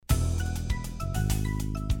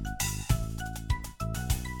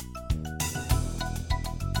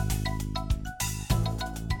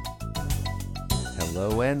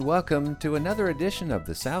Hello and welcome to another edition of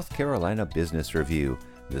the South Carolina Business Review.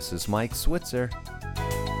 This is Mike Switzer.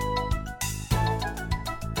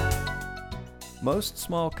 Most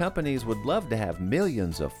small companies would love to have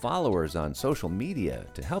millions of followers on social media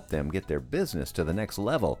to help them get their business to the next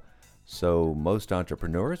level. So most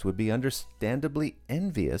entrepreneurs would be understandably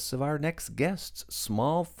envious of our next guest's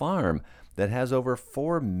small farm that has over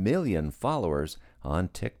 4 million followers on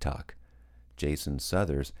TikTok. Jason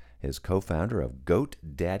Suthers is co-founder of Goat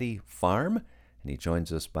Daddy Farm, and he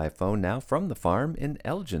joins us by phone now from the farm in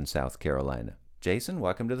Elgin, South Carolina. Jason,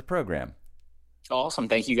 welcome to the program. Awesome.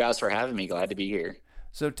 Thank you guys for having me. Glad to be here.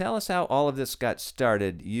 So tell us how all of this got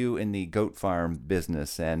started, you in the goat farm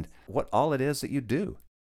business, and what all it is that you do.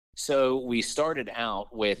 So we started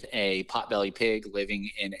out with a potbelly pig living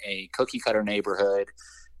in a cookie cutter neighborhood,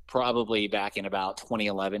 probably back in about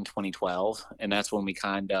 2011, 2012. And that's when we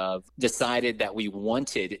kind of decided that we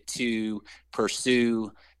wanted to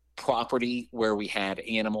pursue property where we had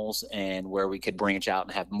animals and where we could branch out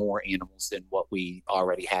and have more animals than what we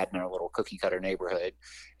already had in our little cookie cutter neighborhood.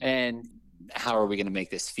 And how are we going to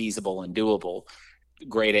make this feasible and doable?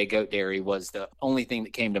 Grade A goat dairy was the only thing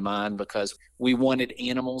that came to mind because we wanted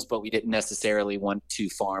animals, but we didn't necessarily want to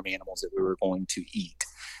farm animals that we were going to eat.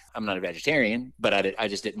 I'm not a vegetarian, but I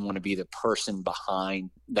just didn't want to be the person behind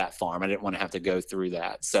that farm. I didn't want to have to go through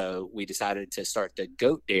that. So we decided to start the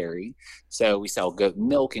goat dairy. So we sell goat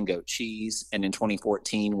milk and goat cheese. And in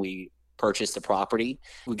 2014, we purchased the property.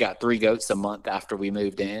 We got 3 goats a month after we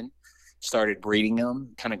moved in, started breeding them,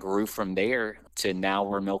 kind of grew from there to now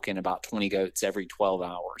we're milking about 20 goats every 12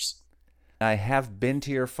 hours. I have been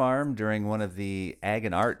to your farm during one of the Ag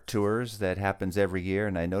and Art tours that happens every year,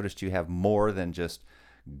 and I noticed you have more than just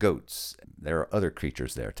goats. There are other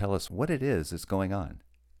creatures there. Tell us what it is that's going on.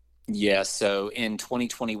 Yes. So in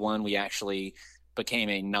 2021, we actually became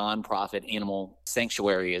a nonprofit animal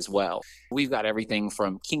sanctuary as well. We've got everything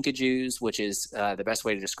from kinkajous, which is the best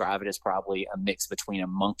way to describe it is probably a mix between a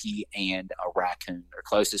monkey and a raccoon. Their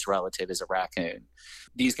closest relative is a raccoon.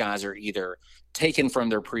 These guys are either taken from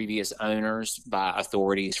their previous owners by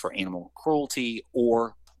authorities for animal cruelty,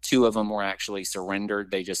 or 2 of them were actually surrendered.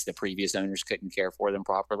 The previous owners couldn't care for them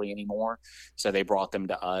properly anymore. So they brought them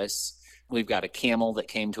to us. We've got a camel that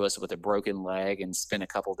came to us with a broken leg and spent a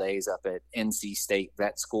couple days up at NC State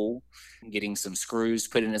Vet School, getting some screws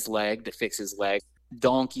put in his leg to fix his leg.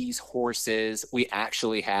 Donkeys, horses. We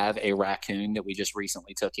actually have a raccoon that we just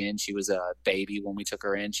recently took in. She was a baby when we took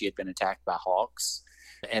her in. She had been attacked by hawks.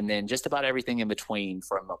 And then just about everything in between,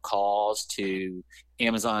 from macaws to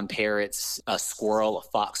Amazon parrots, a squirrel, a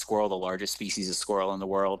fox squirrel, the largest species of squirrel in the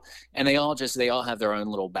world. And they all have their own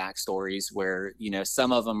little backstories where,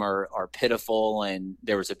 some of them are pitiful and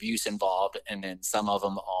there was abuse involved. And then some of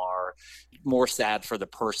them are more sad for the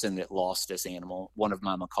person that lost this animal. One of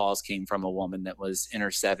my macaws came from a woman that was in her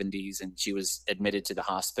 70s and she was admitted to the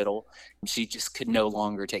hospital. She just could no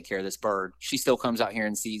longer take care of this bird. She still comes out here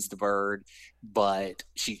and sees the bird, but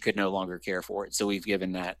she could no longer care for it. So we've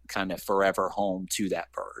given that kind of forever home to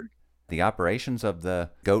that bird. The operations of the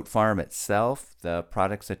goat farm itself, the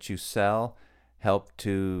products that you sell, help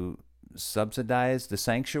to subsidize the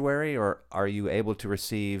sanctuary, or are you able to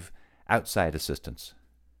receive outside assistance?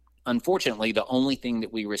 Unfortunately, the only thing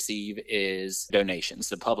that we receive is donations.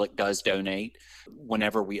 The public does donate.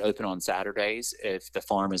 Whenever we open on Saturdays, if the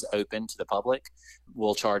farm is open to the public,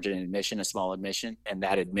 we'll charge an admission, a small admission, and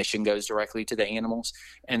that admission goes directly to the animals.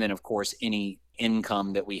 And then, of course, any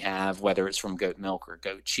income that we have, whether it's from goat milk or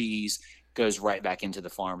goat cheese, goes right back into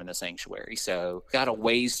the farm and the sanctuary. So got a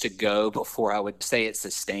ways to go before I would say it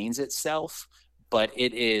sustains itself, but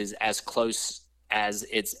it is as close as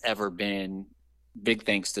it's ever been. Big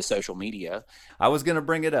thanks to social media. I was going to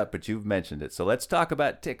bring it up, but you've mentioned it. So let's talk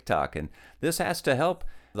about TikTok. And this has to help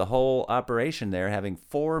the whole operation there, having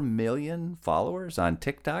 4 million followers on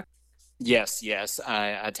TikTok. Yes.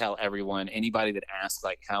 I tell everyone, anybody that asks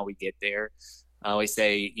how we get there, I always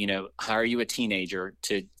say, hire you a teenager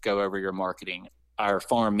to go over your marketing. Our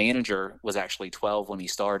farm manager was actually 12 when he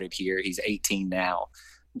started here. He's 18 now.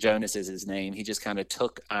 Jonas is his name. He just kind of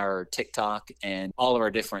took our TikTok and all of our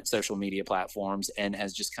different social media platforms and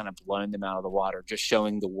has just kind of blown them out of the water, just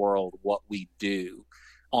showing the world what we do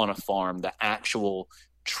on a farm, the actual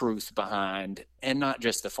truth behind, and not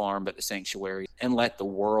just the farm, but the sanctuary, and let the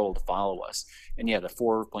world follow us. And yeah, the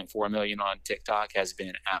 4.4 million on TikTok has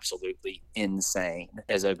been absolutely insane,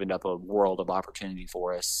 has opened up a world of opportunity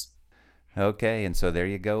for us. Okay, and so there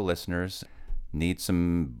you go, listeners. Need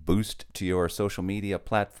some boost to your social media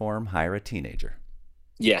platform? Hire a teenager.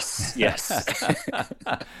 Yes.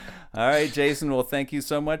 All right, Jason. Well, thank you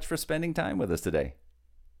so much for spending time with us today.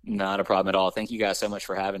 Not a problem at all. Thank you guys so much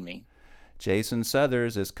for having me. Jason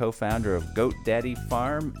Southers is co-founder of Goat Daddy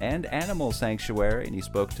Farm and Animal Sanctuary, and he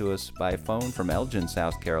spoke to us by phone from Elgin,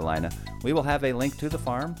 South Carolina. We will have a link to the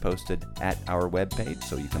farm posted at our webpage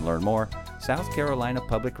so you can learn more,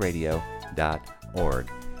 southcarolinapublicradio.org,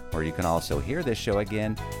 where you can also hear this show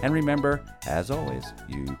again. And remember, as always,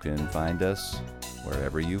 you can find us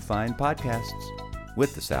wherever you find podcasts.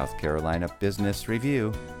 With the South Carolina Business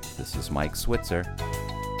Review, this is Mike Switzer.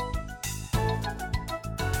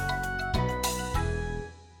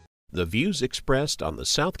 The views expressed on the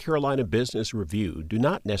South Carolina Business Review do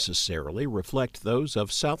not necessarily reflect those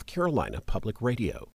of South Carolina Public Radio.